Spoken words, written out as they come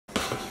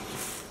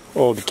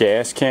Old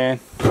gas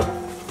can.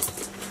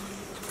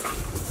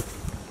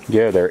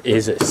 Yeah, there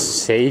is a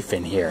safe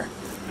in here.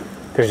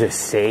 There's a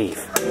safe.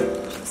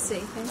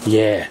 Safe in?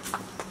 Yeah.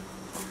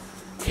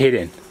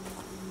 Hidden.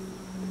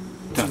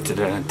 Dun, dun,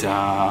 dun,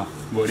 dun.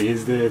 What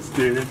is this,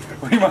 dude?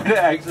 We might have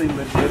actually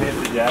legit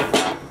hit the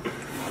jackpot.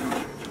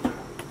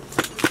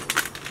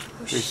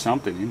 There's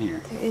something in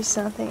here. There is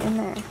something in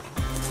there.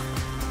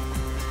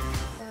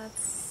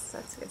 That's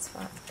a good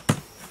spot.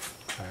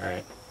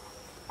 Alright.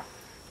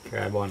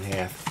 Grab one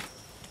half.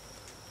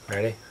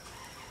 Ready?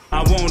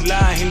 I won't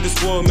lie, in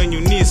this world, man,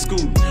 you need school.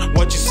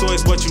 What you sow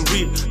is what you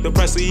reap. The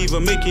price of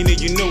even making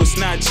it, you know it's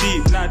not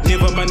cheap.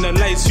 Never mind the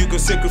lights, you can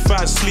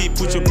sacrifice sleep.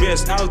 Put your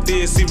best out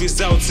there, see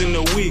results in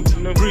a week.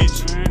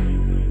 Preach.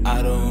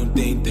 I don't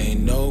think they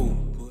know.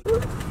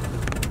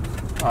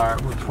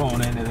 Alright, we're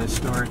pulling into the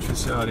storage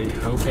facility,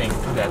 hoping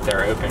that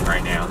they're open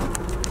right now.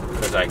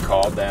 Because I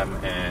called them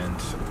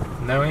and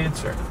no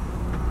answer.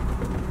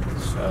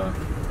 So,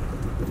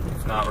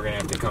 if not, we're going to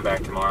have to come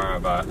back tomorrow,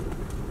 but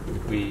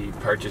we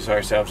purchased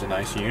ourselves a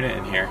nice unit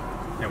in here,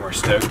 and we're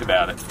stoked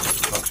about it.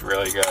 Looks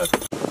really good. Let's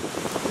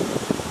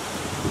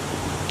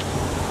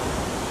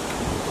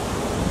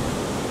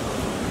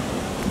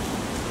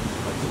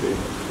see.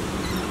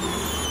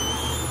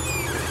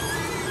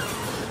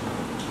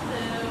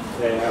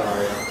 Hey, how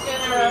are you?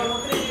 Good,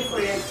 what can I do for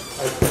you?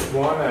 I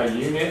won a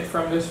unit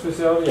from this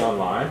facility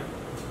online.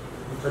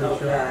 I'm pretty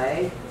sure.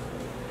 Okay.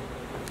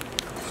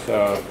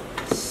 So,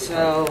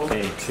 I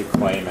need to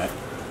claim it.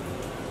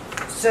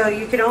 So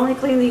you can only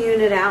clean the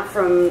unit out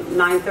from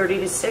 9:30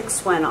 to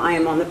 6 when I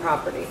am on the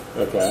property.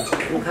 Okay.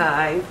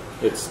 Okay.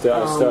 It's still,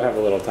 I still have a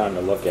little time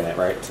to look in it,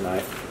 right,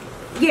 tonight?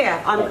 Yeah,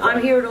 I'm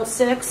Okay. here till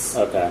 6.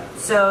 Okay.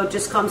 So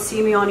just come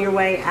see me on your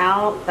way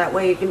out. That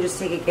way you can just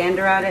take a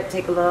gander at it,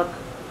 take a look.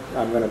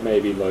 I'm going to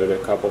maybe load a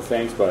couple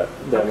things, but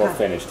then we'll Okay.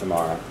 finish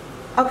tomorrow.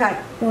 Okay.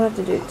 We'll have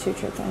to do 2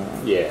 trips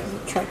anyway. Yeah. The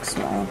truck's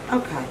small.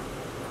 Okay.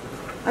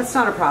 That's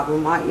not a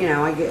problem. I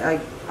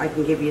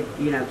can give you,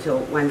 till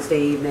Wednesday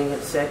evening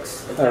at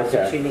 6 if that's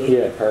what you need.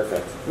 Yeah,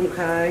 perfect.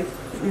 Okay.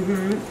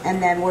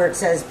 And then where it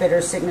says bidder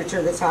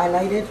signature that's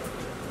highlighted.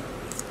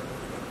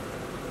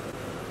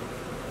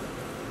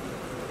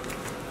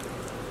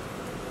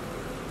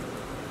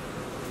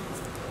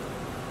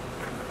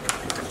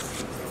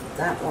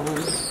 That one.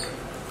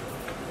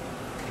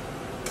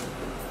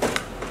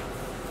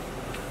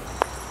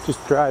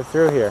 Just drive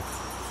through here.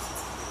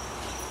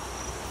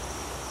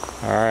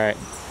 Alright,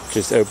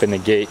 just open the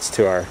gates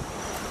to our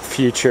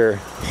future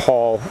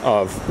hall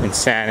of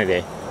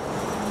insanity.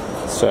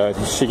 So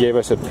she gave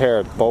us a pair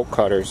of bolt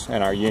cutters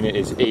and our unit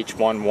is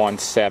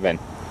H117.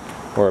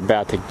 We're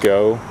about to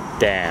go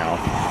down.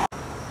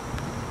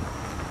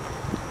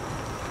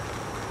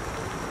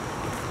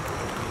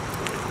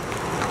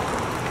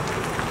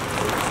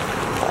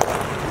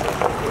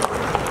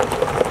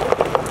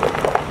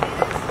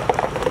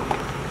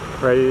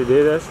 Ready to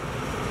do this?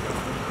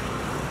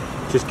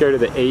 Just go to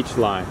the H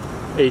line.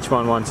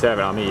 H117,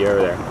 I'll meet you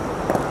over there.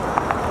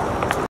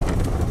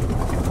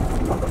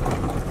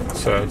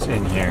 So it's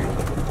in here.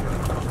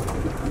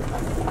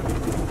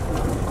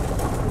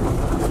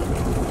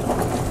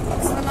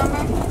 What's the number?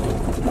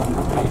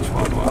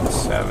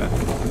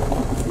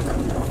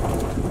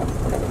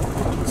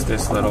 H117. It's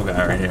this little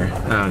guy right here.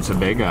 Oh, it's a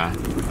big guy.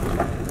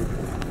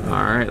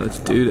 Alright, let's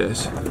do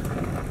this.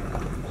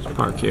 Let's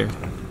park here.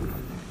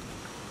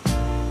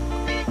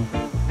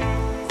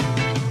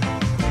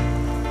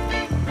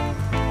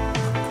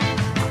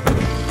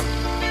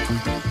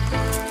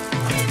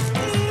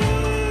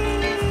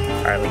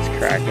 Alright, let's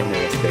crack into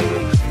this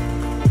baby.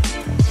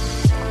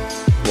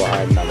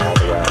 Widen them all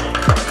the way.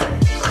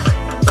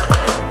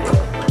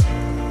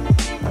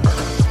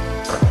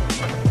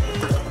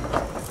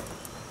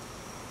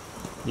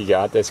 You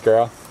got this,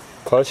 girl?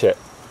 Push it.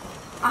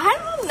 I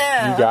don't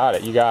know. You got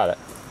it, you got it.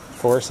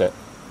 Force it.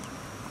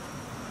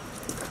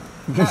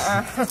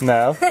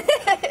 No?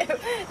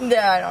 No,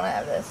 I don't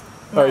have this.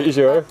 Are you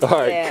sure?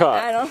 Alright, Yeah,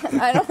 cut. I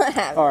don't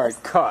have Alright,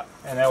 cut.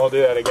 And then we'll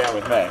do that again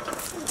with me.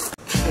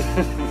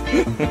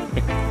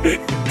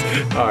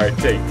 Alright,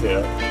 take 2.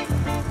 You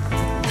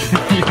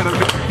gotta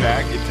put your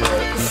back into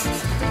it.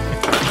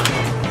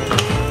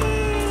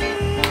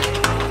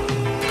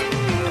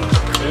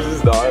 This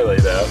is gnarly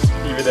though,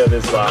 even though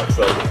this locks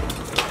like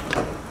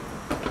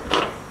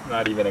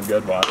not even a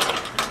good one.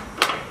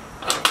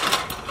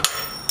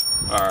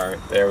 Alright,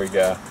 there we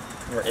go.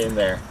 We're in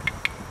there.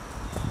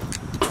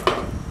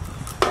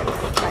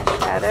 my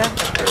shadow.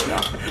 There we go.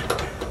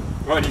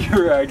 What, you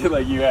were acting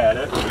like you had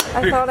it?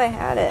 I thought I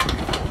had it.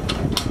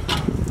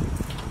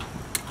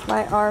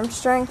 My arm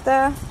strength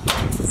though,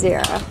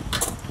 0.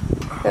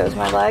 If it was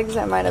my legs,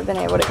 I might have been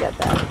able to get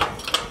that.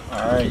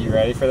 Alright, you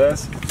ready for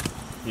this?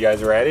 You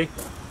guys ready?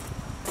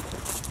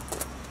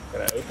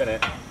 Gonna open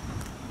it.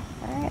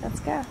 Alright, let's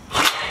go.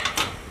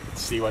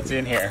 Let's see what's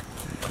in here.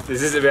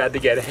 This is about to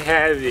get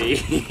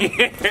heavy.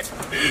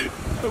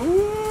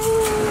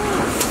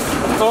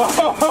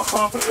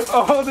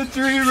 Oh, the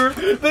dreamer!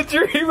 The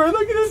dreamer!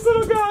 Look at this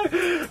little guy!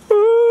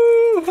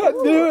 Ooh, I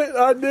knew it.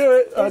 I knew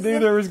it. I knew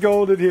there was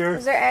gold in here.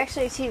 Is there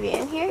actually a TV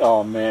in here?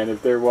 Oh man,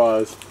 if there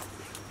was.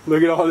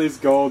 Look at all this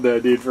gold though,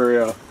 dude, for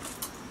real.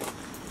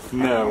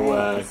 No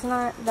way. It's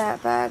not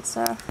that bad,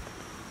 so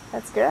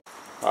that's good.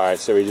 Alright,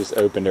 so we just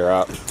opened her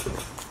up.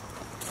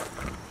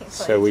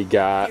 So we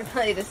got... You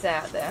played this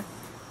out though.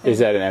 Is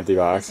that an empty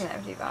box? It's an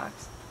empty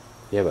box.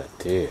 Yeah, but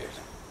dude.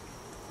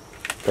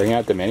 Bring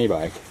out the mini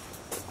bike.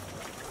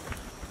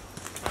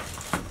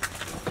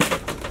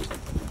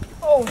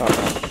 Oh,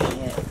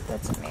 shit.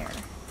 That's a mirror.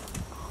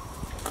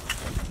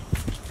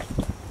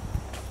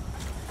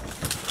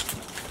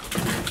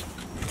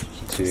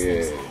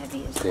 Dude,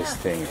 this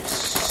thing is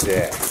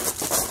sick.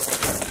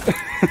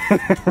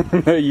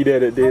 No, you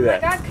didn't do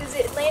that. Oh my god, because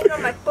it landed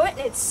on my foot and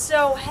it's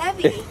so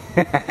heavy.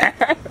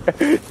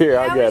 Here,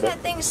 I'll get it. That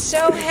thing's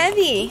so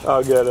heavy?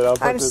 I'll get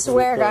it. I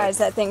swear, guys,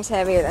 that thing's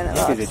heavier than it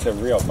looks. Because it's a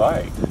real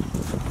bike.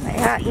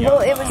 Well,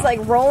 it was like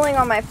rolling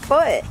on my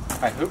foot.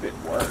 I hope it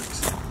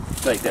works.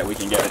 Like that we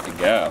can get it to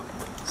go.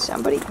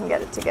 Somebody can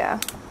get it to go.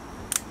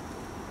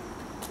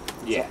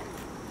 Yeah.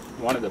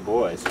 One of the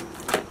boys is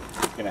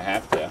gonna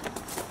have to.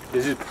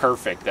 This is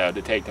perfect though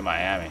to take to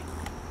Miami.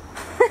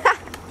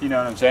 You know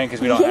what I'm saying?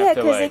 Because we don't have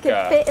to like.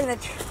 Yeah, because it could fit in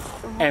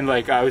the. And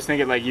like I was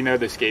thinking, like you know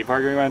the skate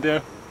park we went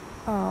to.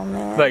 Oh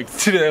man. Like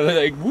today,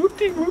 like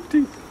whoop-de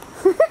whoop-de.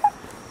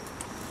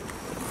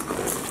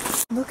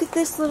 Look at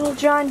this little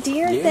John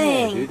Deere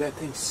thing. Yeah, dude, that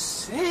thing's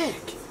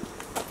sick.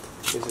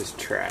 This is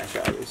trash,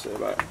 obviously,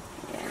 but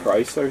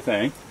Chrysler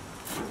thing.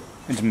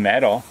 It's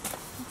metal.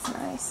 That's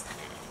nice.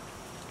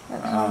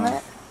 And the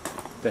helmet.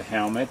 The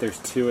helmet. There's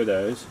two of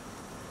those.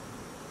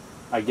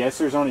 I guess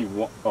there's only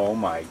one. Oh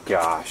my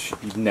gosh.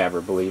 You'd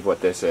never believe what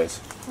this is.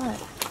 What?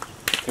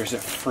 There's a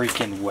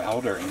freaking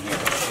welder in here,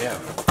 too.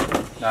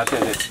 Not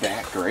that it's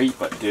that great,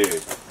 but dude.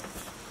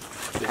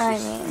 This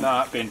has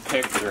not been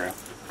picked through.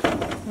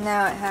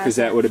 No, it has. Because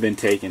that would have been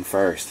taken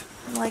first.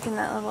 I'm liking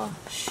that little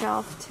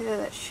shelf, too.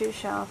 That shoe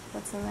shelf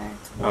that's in there.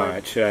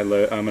 Alright, should I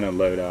load? I'm going to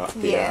load up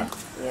the yeah.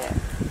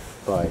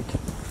 bike.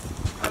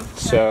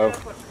 So,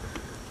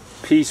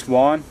 piece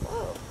one.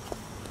 Whoa.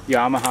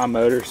 Yamaha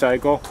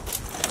motorcycle.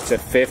 It's a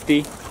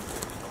 50.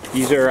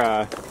 These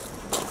are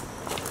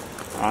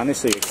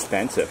honestly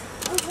expensive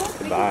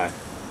to buy.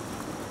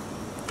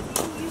 We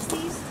can use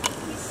these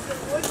pieces of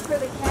wood for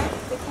the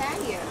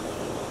patio.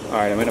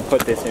 Alright, I'm going to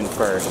put this in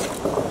first.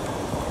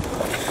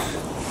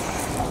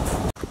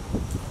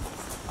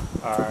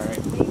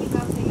 Alright. Maybe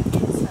they'll take it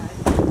inside.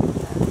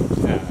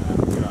 No,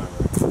 good on.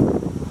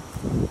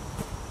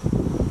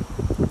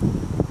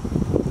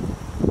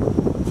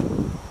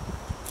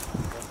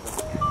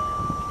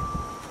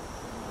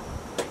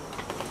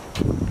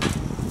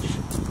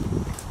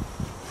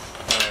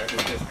 Alright, we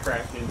just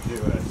cracked into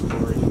a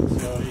storage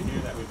facility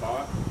here that we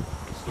bought.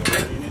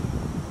 Storage unit.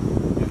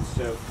 And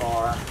so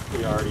far,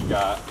 we already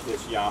got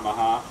this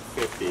Yamaha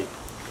 50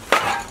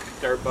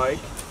 dirt bike.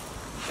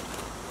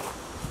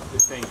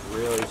 This thing's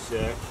really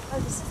sick. Oh,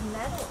 this is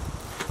metal.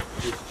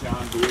 This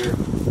John Deere,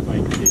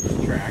 like this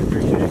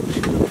tractor thing,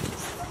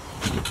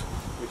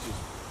 which is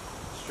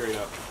straight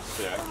up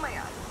sick. Oh my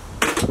god.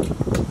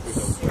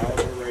 There's a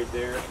welder right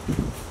there,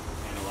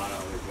 and a lot of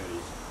other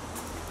goodies.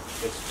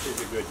 This is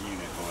a good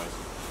unit, boys.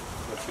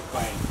 What's the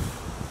claim?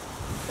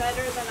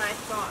 Better than I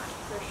thought,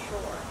 for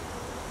sure.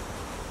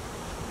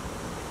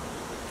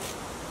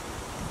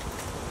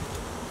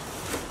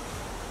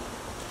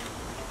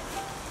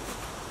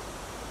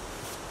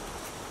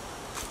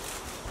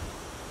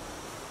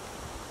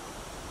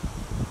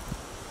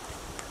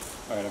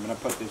 Alright, I'm going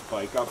to put this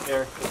bike up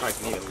there if I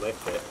can even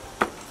lift it.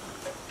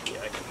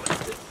 Yeah, I can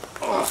lift it.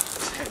 Oh,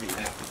 it's heavy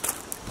now.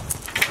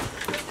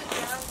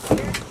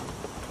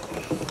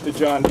 The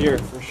John Deere,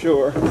 for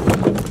sure.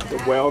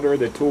 The welder,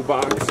 the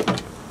toolbox.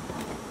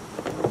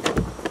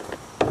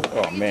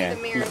 Oh man.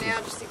 The mirror now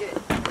just to get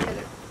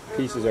it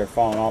Pieces are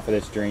falling off of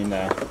this dream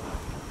though.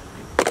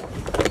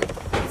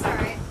 It's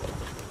alright.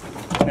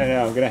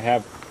 No, I'm going to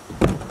have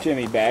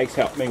Jimmy Bags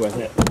help me with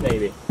it,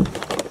 maybe.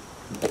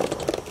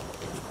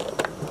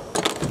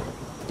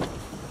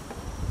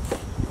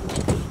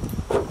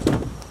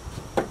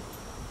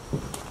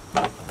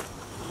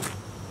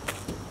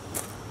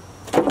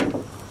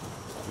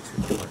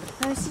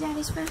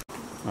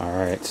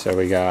 Alright, so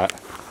we got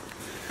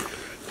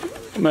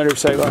a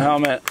motorcycle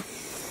helmet.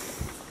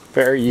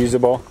 Very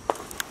usable,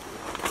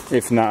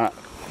 if not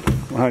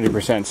 100%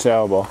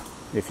 sellable,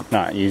 if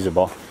not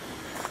usable.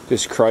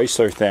 This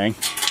Chrysler thing,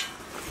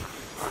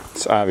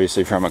 it's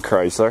obviously from a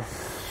Chrysler.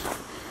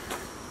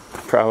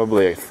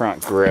 Probably a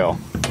front grille.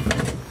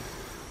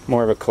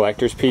 More of a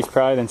collector's piece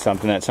probably than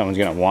something that someone's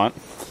going to want.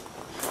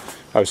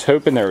 I was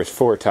hoping there was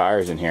 4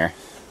 tires in here,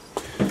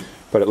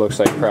 but it looks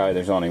like probably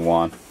there's only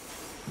one.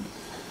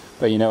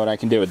 But you know what I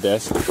can do with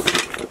this?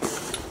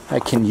 I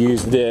can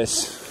use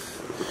this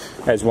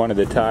as one of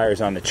the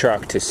tires on the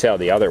truck to sell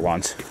the other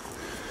ones.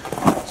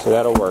 So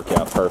that'll work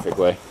out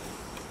perfectly.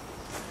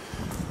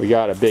 We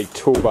got a big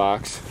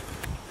toolbox.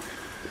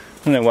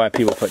 I don't know why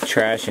people put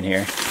trash in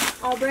here.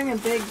 I'll bring a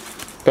big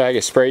bag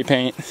of spray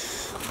paint.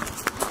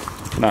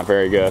 Not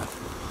very good.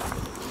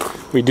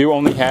 We do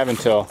only have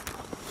until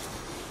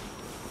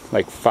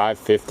like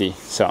 5:50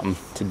 something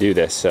to do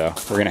this, so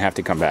we're gonna have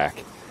to come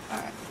back.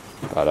 Alright.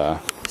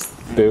 But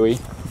buoy,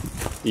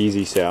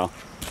 easy sell.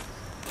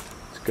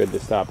 It's good to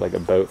stop like a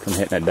boat from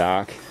hitting a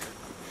dock.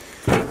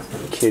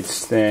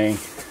 Kids thing.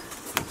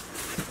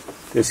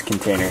 This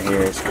container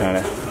here is kind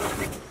of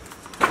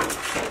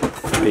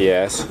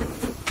BS.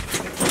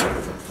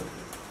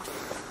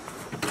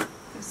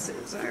 This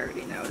is, I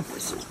already know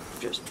this is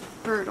just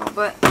brutal,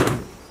 but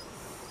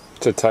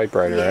It's a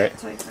typewriter, yeah, right?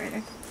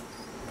 Typewriter.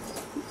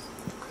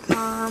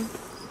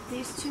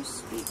 These two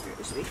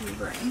speakers we can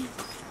bring.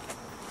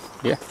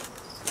 Yeah.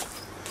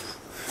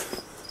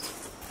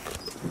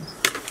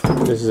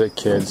 This is a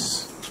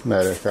kid's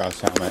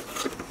motocross helmet.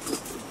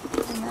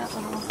 And that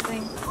little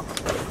thing.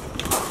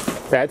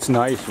 That's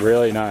nice,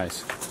 really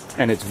nice.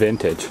 And it's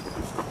vintage.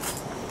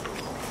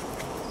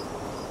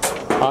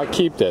 I'll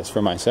keep this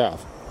for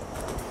myself.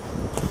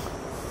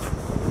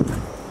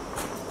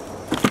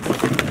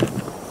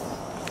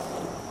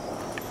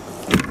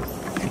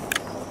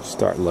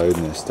 Start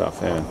loading this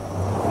stuff in.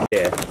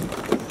 Yeah.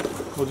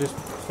 We'll just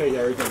take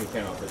everything we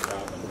can off the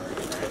top and bring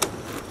it, right?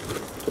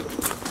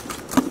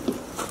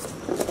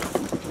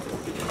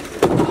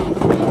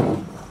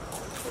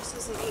 This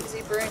is an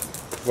easy bring.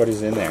 What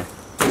is in there?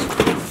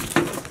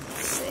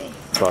 Let's see.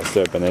 Bust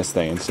open this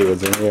thing and see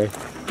what's in here.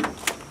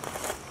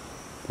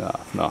 Oh,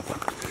 nothing.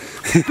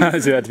 I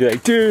was about to be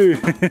like, dude!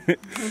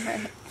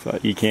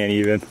 But you can't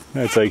even.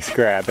 That's like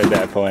scrap at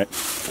that point.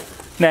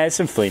 Nah, it's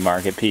some flea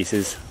market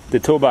pieces. The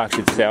toolbox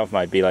itself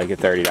might be like a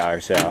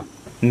 $30 sale.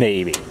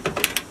 Maybe.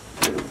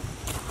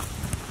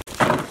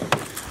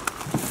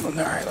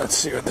 Alright, let's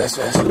see what this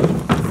is. Bring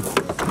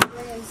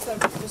in some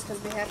just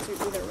because we have to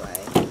either way.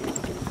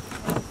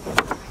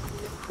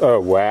 Oh,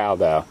 wow,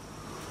 though.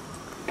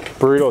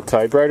 Brutal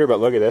typewriter,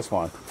 but look at this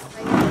one.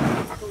 I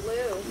know,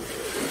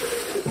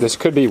 blue. This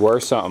could be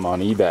worth something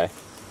on eBay.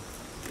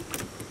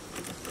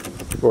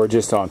 Or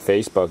just on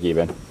Facebook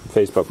even.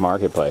 Facebook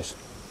Marketplace.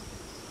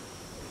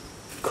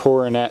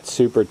 Coronet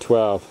Super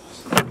 12.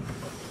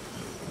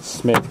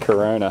 Smith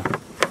Corona.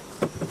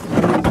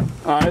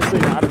 Honestly,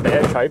 not a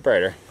bad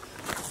typewriter.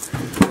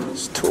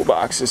 This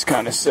toolbox is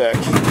kind of sick.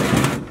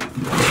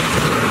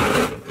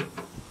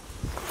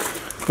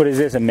 What is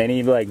this, a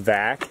mini like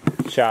vac?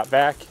 Shop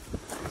vac?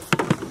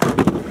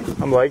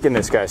 I'm liking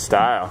this guy's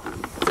style.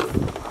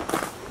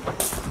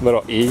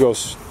 Little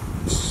Eagles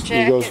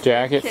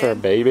jacket for a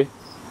baby.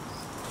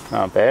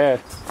 Not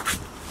bad.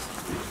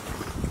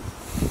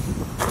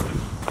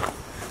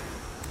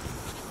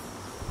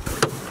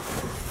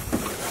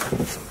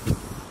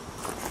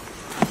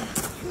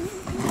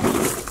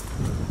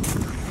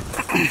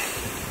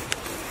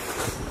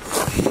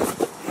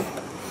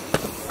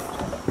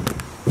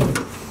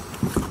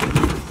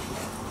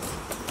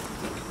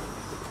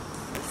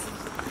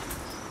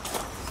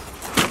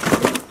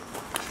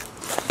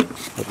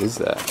 What is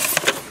that?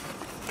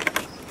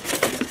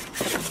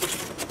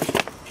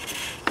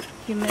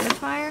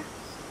 Humidifier?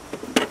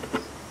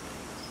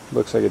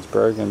 Looks like it's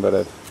broken, but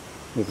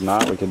if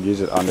not, we could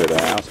use it under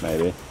the house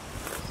maybe.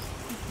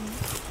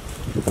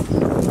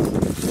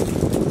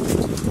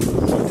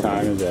 What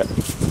time is it?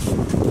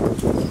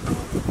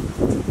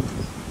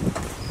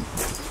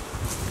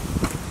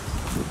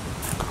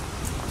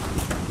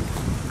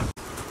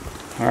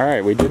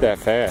 Alright, we did that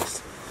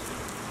fast.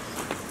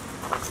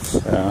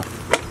 So,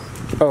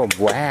 oh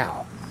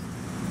wow.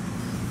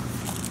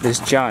 This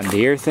John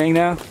Deere thing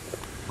now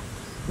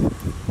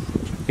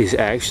is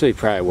actually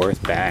probably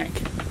worth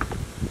bank.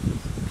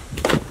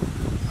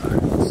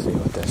 Alright, let's see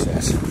what this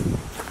is.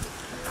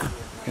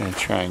 I'm gonna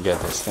try and get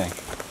this thing.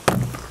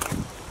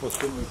 Well,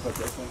 shouldn't we put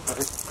this in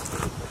first?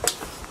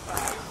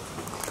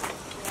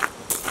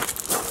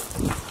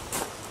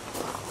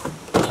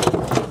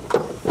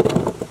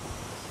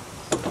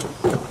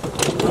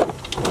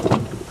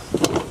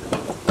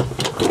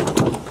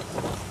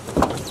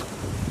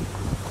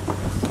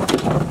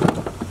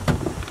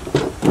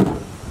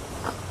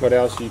 What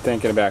else are you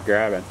thinking about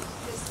grabbing?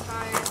 This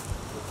tire.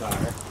 The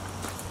tire.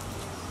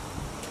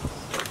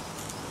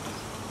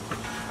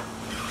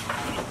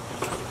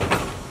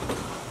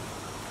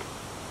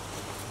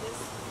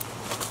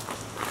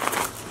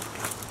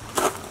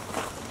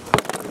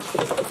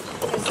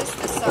 Is this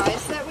the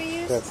size that we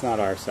use? That's not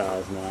our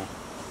size now.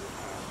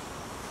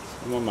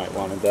 Someone might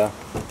want it though.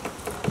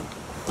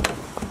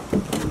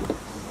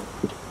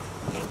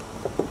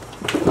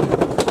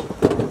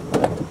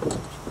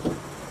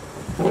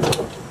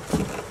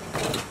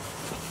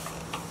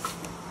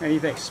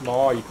 Anything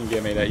small you can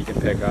give me that you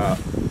can pick up.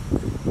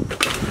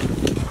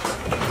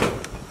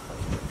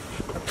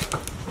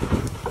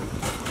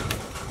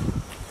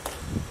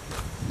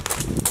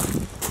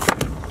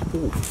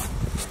 Ooh.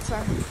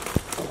 Sorry.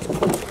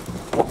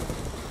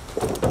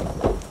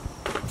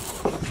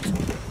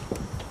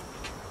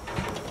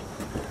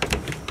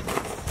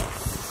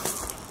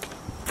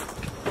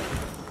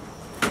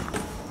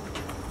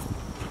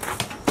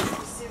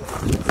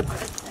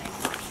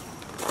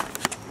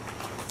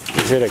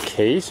 Is it a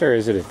case or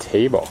is it a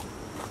table?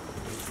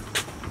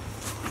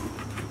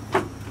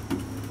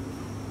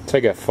 It's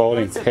like a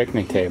folding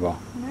picnic table.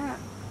 No.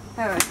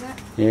 Oh, is it?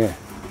 Yeah.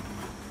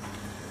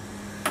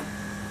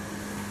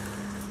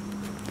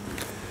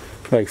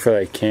 Like for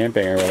like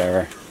camping or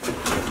whatever.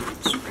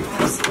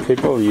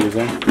 People use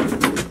them.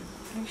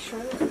 Are you sure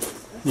that it's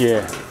this?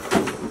 Yeah.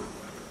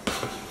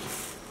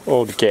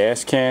 Old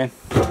gas can.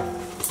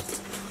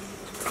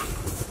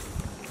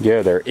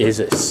 Yeah, there is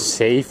a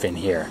safe in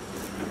here.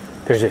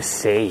 There's a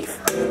safe.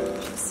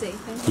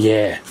 Safe.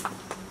 Yeah.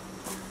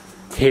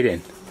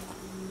 Hidden.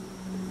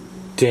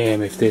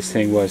 Damn, if this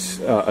thing was,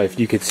 if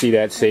you could see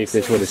that safe,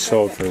 this would have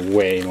sold for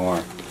way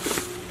more.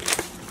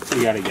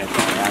 We gotta get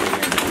that out of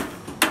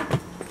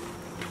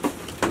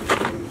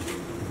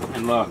here.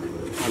 And look,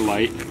 a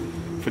light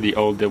for the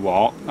old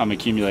DeWalt. I'm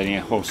accumulating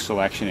a whole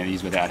selection of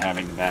these without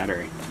having the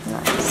battery.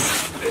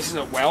 Nice. This is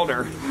a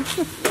welder.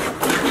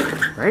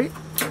 Right?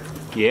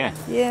 Yeah.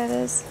 Yeah, it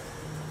is.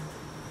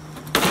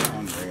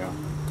 Unreal.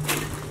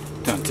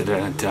 Dun dun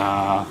dun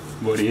dun.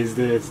 What is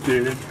this,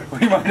 dude?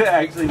 We might have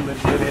actually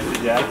legit hit the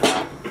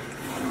jackpot.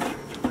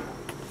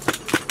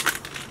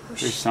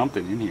 There's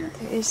something in here.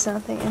 There is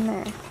something in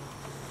there.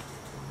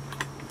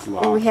 It's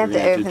locked. Well, we have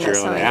to open drill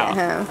this when we get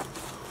home.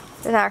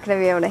 They're not going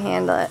to be able to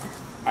handle it.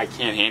 I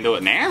can't handle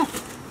it now.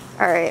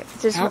 Alright,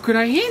 just How could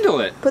I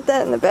handle it? put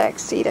that in the back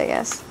seat, I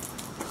guess.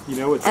 You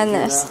know what's And in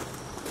here this.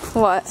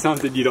 now? What?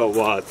 Something you don't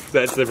want.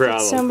 That's the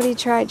problem. Somebody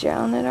tried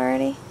drilling it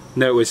already?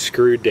 No, it was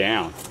screwed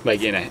down,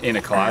 like in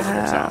a closet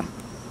or something.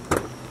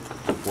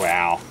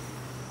 Wow.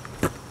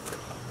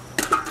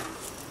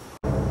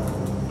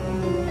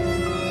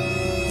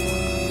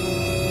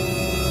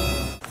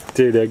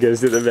 Dude, that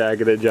goes to the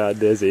back of the John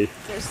Dizzy.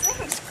 This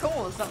thing's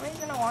cool. Somebody's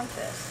going to want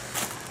this.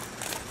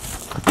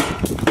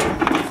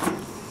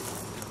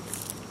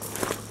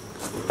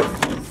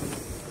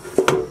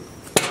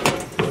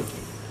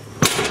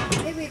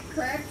 Maybe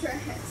crab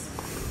traps.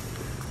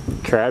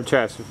 Crab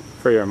traps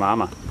for your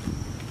mama.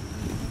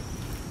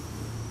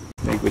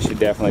 I think we should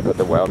definitely put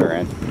the welder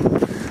in.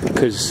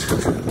 Because,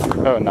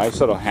 oh, nice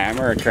little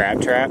hammer, a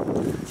crab trap. 2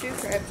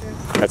 crab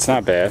traps. That's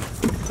not bad.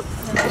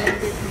 And then they're in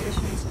good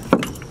condition, so.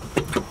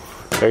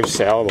 They're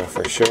sellable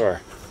for sure.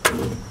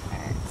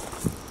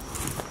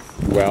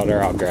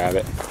 Welder, I'll grab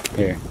it.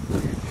 Here.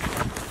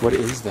 What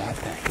is that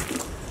thing?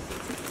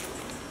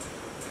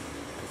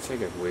 It's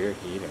like a weird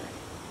heater.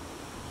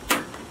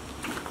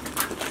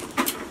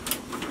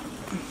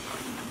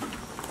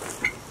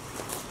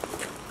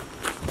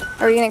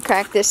 Are we going to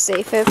crack this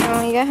safe open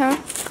when we get home?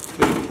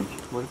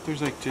 What if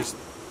there's like just,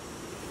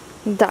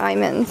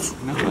 Diamonds.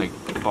 no, like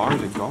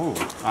bars of gold?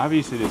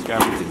 Obviously this guy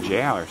went to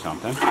jail or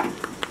something.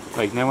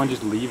 Like no one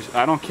just leaves,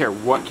 I don't care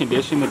what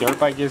condition the dirt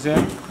bike is in,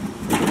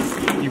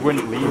 you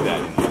wouldn't leave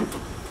that in there.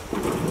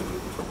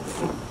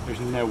 There's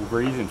no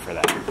reason for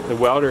that. The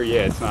welder,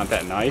 yeah, it's not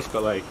that nice,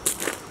 but like,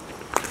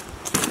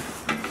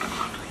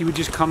 he would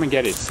just come and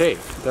get his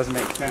safe. It doesn't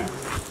make sense.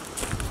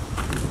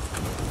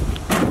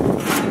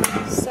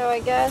 So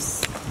I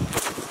guess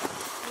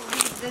we'll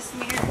leave this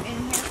mirror in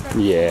here for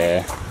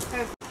Yeah.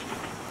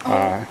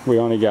 Oh. We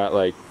only got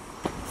like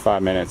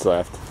 5 minutes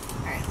left.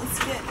 Alright, let's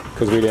get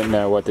Because we didn't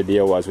know what the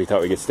deal was. We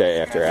thought we could stay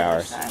after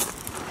hours.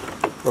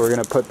 But we're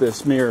going to put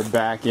this mirror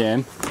back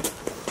in.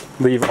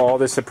 Leave all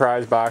the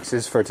surprise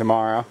boxes for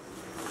tomorrow.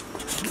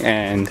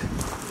 And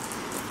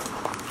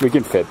we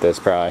can fit this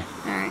probably.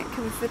 Alright,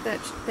 can we fit that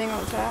thing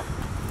on top?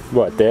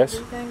 What, this?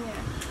 Thing?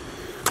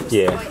 Yeah.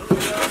 Yeah. Just lighten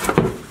it up.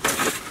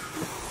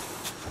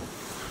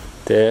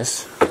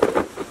 This.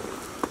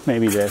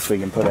 Maybe this we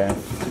can put in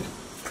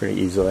pretty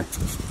easily.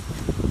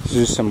 This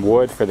is just some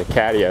wood for the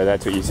catio.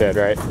 That's what you said,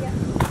 right? Yeah. Alright,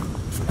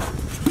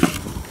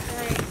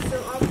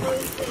 so I'll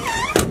close this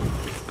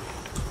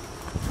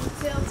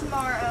until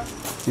tomorrow.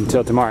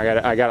 Until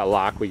tomorrow. I got a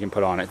lock we can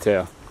put on it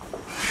too.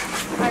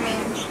 I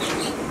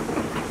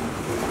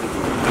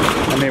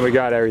mean, we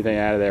got everything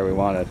out of there we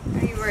wanted.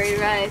 Are you worried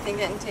about anything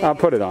getting taken? I'll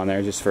put it on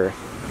there just for...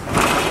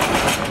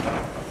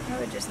 I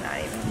would just not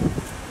even.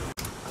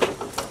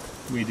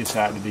 We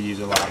decided to use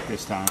a lock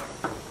this time.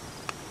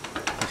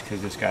 Just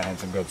because this guy had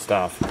some good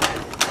stuff.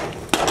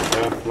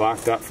 So,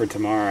 locked up for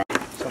tomorrow.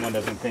 Someone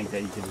doesn't think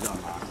that you can just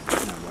unlock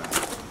it. No way.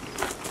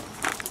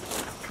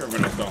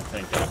 Criminals don't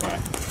think that way.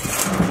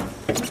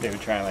 They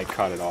would try and like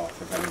cut it off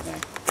if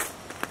anything.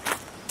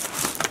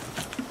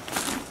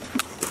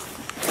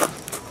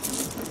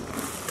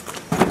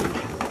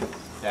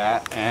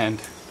 That and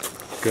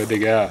good to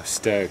go.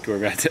 Stoked. We're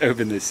about to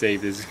open this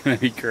safe. This is going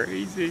to be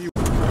crazy.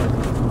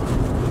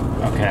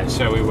 Okay,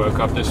 so we woke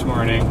up this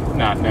morning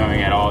not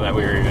knowing at all that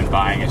we were even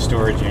buying a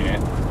storage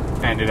unit.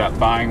 Ended up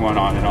buying one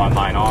on an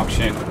online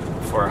auction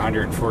for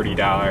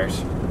 $140.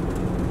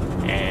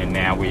 And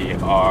now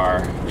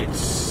it's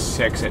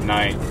 6 at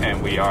night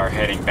and we are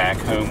heading back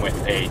home with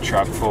a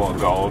truck full of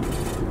gold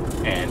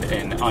and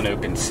an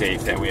unopened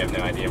safe that we have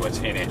no idea what's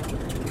in it.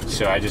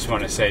 So I just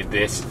want to say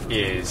this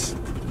is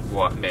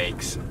what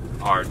makes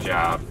our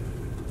job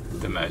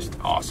the most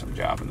awesome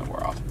job in the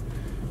world,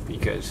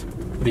 because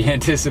the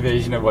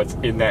anticipation of what's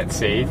in that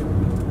safe,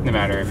 no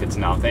matter if it's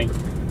nothing,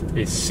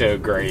 is so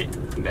great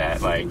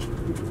that like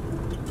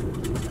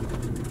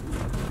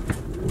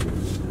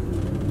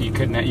you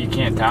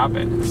can't top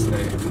it.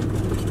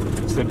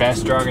 It's the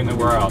best drug in the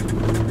world.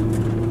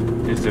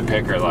 It's the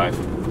picker life,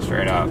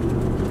 straight up.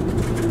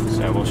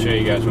 So we'll show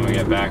you guys when we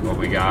get back what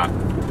we got.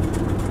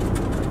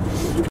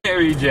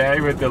 Mary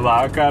J with the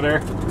log cutter,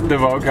 the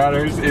bolt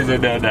cutters is a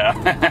no-no,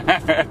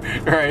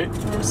 right?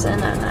 It's a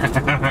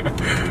no-no.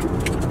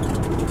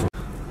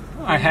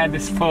 I had to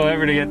pull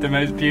over to get the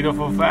most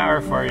beautiful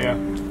flower for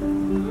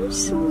you.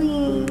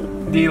 Sweet.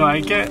 Do you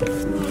like it?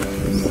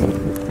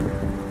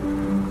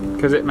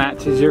 Because it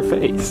matches your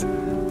face.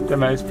 The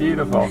most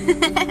beautiful.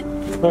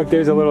 Look,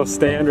 there's a little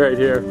stand right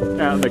here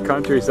out in the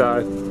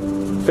countryside.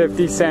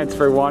 50 cents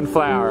for one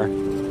flower.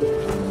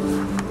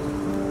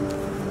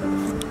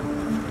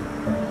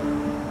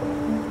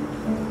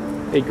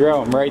 They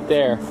grow them right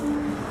there.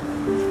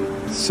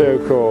 So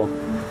cool.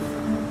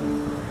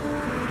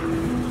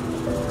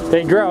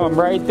 They grow them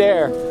right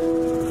there.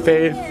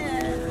 Babe,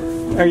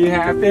 are you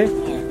happy?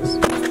 Yes.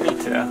 Me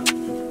too.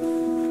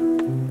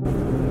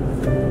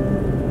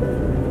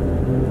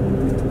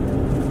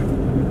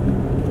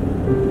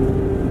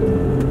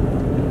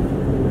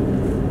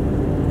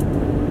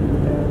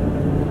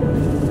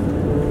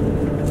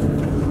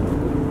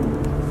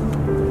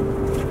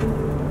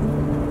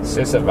 It's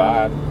just a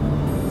vibe.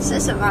 It's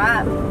just a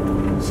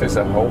vibe. It's just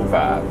a whole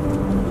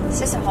vibe. It's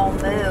just a whole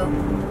mood.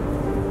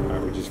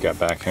 Alright, we just got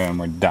back home.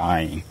 We're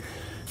dying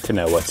to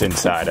know what's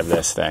inside of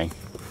this thing.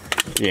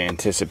 The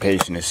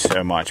anticipation is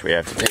so much. We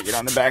have to take it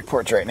on the back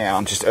porch right now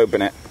and just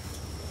open it.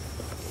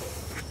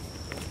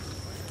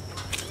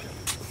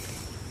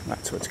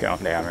 That's what's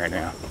going down right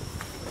now.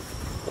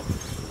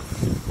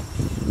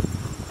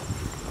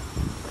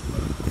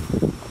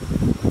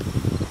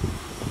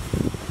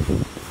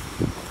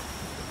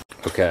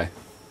 Okay.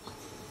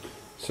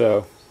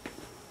 So,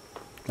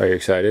 are you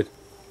excited?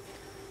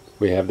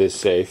 We have this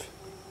safe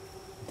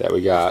that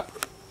we got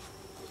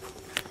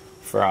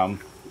from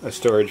a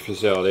storage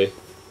facility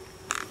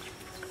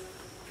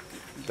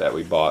that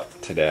we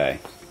bought today.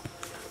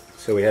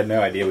 So we had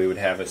no idea we would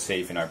have a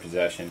safe in our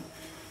possession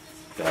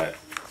that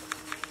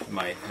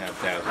might have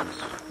thousands,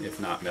 if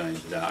not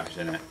millions of dollars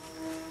in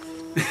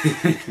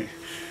it.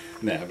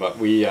 No, but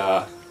we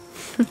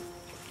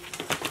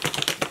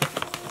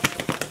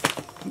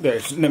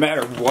there's, no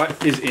matter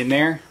what is in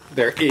there,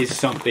 there is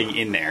something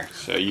in there.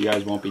 So you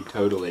guys won't be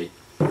totally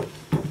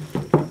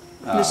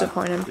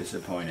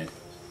disappointed.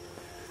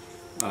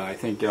 I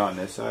think go on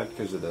this side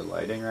because of the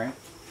lighting, right?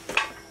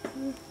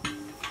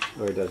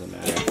 Or it doesn't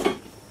matter.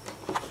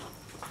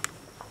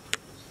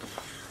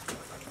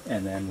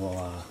 And then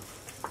we'll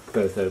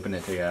both open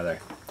it together.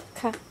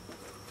 Okay.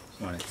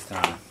 When it's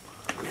time.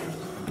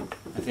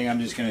 I think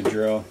I'm just going to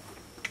drill.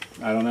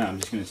 I don't know. I'm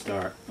just going to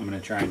start. I'm going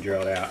to try and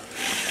drill it out.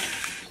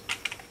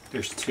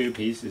 There's two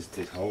pieces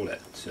to hold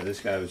it, so this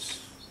guy was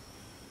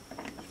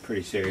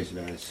pretty serious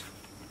about it.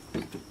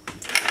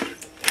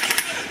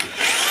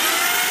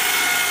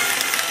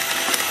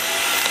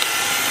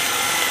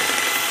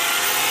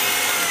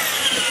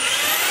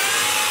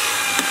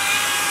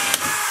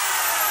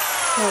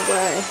 No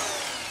way.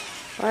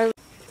 Why?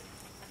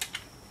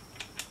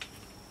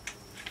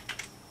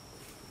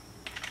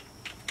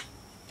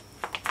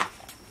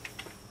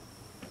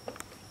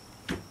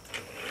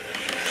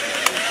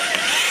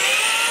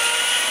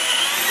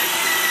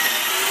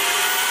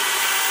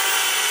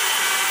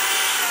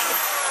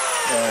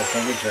 I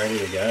think it's ready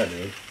to go,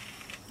 dude.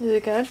 Is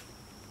it good?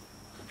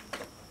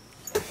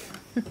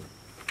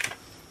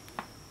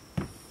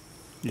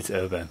 It's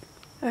open.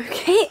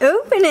 Okay,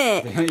 open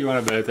it. You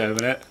want to both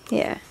open it?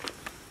 Yeah.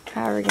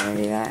 How are we gonna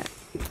do that?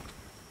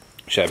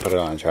 Should I put it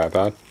on a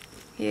tripod?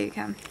 Here you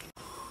come.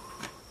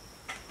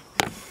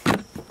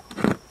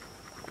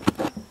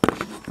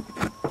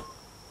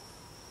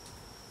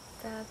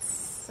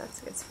 That's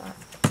a good spot.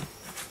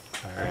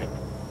 Alright.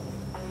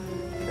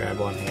 Grab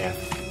one half.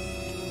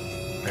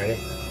 Ready?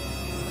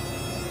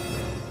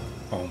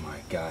 Oh my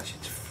gosh,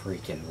 it's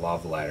freaking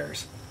love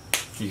letters.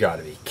 You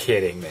gotta be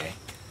kidding me.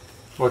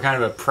 What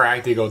kind of a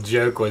practical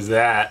joke was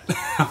that?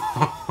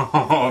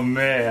 Oh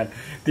man.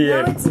 The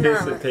No, it's not.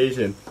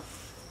 anticipation.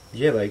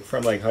 Yeah, like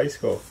from like high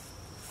school.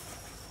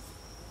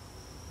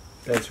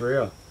 That's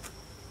real.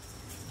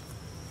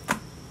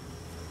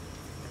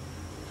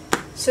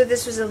 So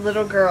this was a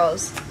little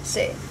girl's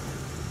safe.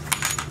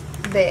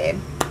 Babe.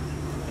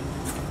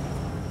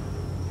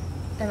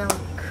 And a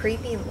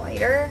creepy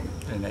lighter.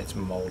 And it's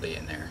moldy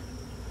in there.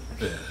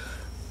 Ugh.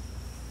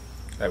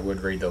 I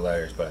would read the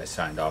letters, but I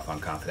signed off on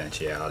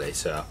confidentiality,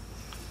 so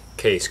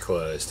case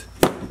closed.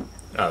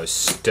 I was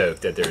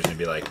stoked that there was going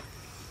to be like,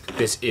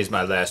 this is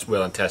my last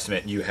will and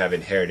testament. You have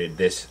inherited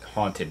this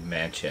haunted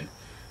mansion.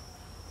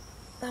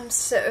 I'm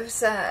so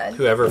sad.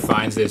 Whoever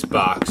finds this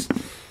box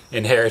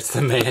inherits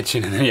the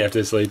mansion, and then you have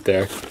to sleep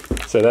there.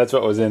 So that's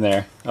what was in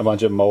there. A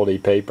bunch of moldy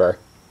paper.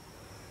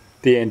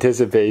 The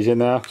anticipation,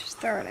 though. Just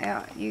throw it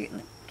out. You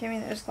give me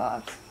those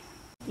gloves.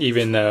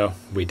 Even though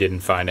we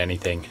didn't find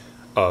anything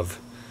of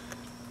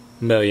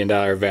 $1 million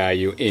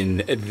value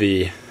in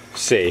the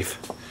safe,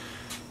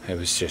 it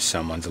was just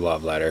someone's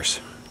love letters.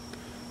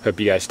 Hope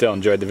you guys still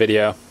enjoyed the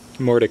video.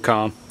 More to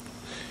come.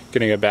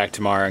 Gonna go back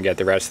tomorrow and get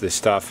the rest of this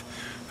stuff.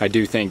 I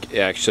do think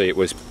actually it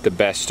was the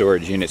best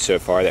storage unit so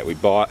far that we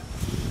bought.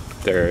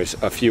 There's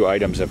a few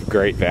items of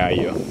great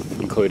value,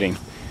 including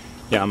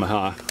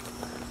Yamaha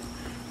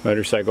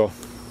motorcycle.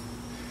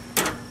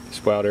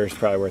 This welder is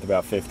probably worth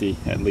about 50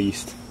 at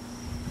least.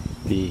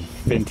 The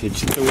vintage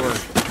Thor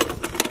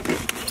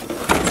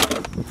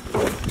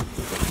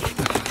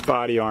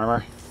body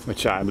armor,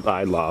 which I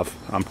love.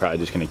 I'm probably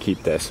just going to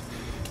keep this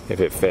if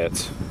it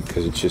fits,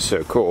 because it's just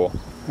so cool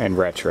and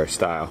retro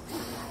style.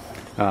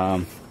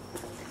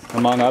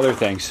 Among other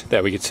things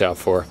that we could sell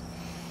for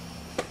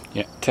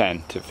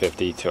 10 to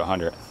 50 to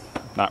 100,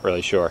 not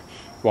really sure.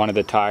 One of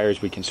the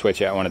tires we can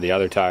switch out one of the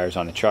other tires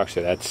on the truck,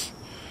 so that's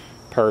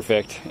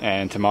perfect.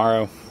 And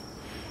tomorrow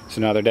it's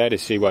another day to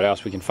see what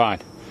else we can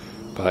find.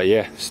 But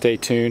yeah, stay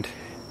tuned,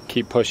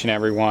 keep pushing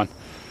everyone.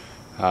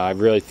 I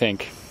really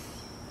think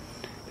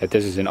that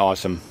this is an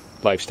awesome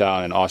lifestyle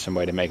and an awesome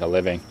way to make a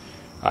living.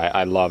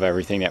 I love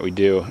everything that we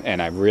do,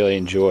 and I really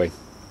enjoy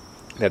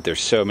that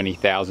there's so many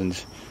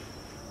thousands,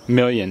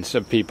 millions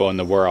of people in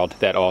the world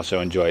that also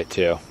enjoy it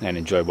too, and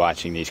enjoy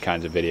watching these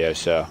kinds of videos.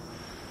 So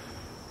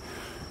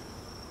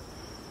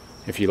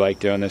if you like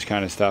doing this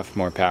kind of stuff,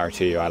 more power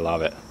to you. I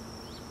love it.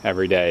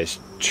 Every day is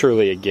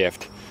truly a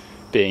gift,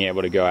 being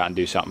able to go out and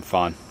do something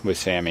fun with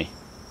Sammy.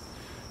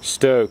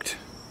 Stoked.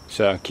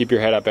 So keep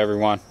your head up,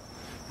 everyone,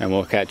 and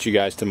we'll catch you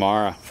guys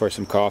tomorrow for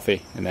some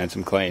coffee and then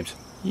some claims.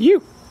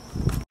 You!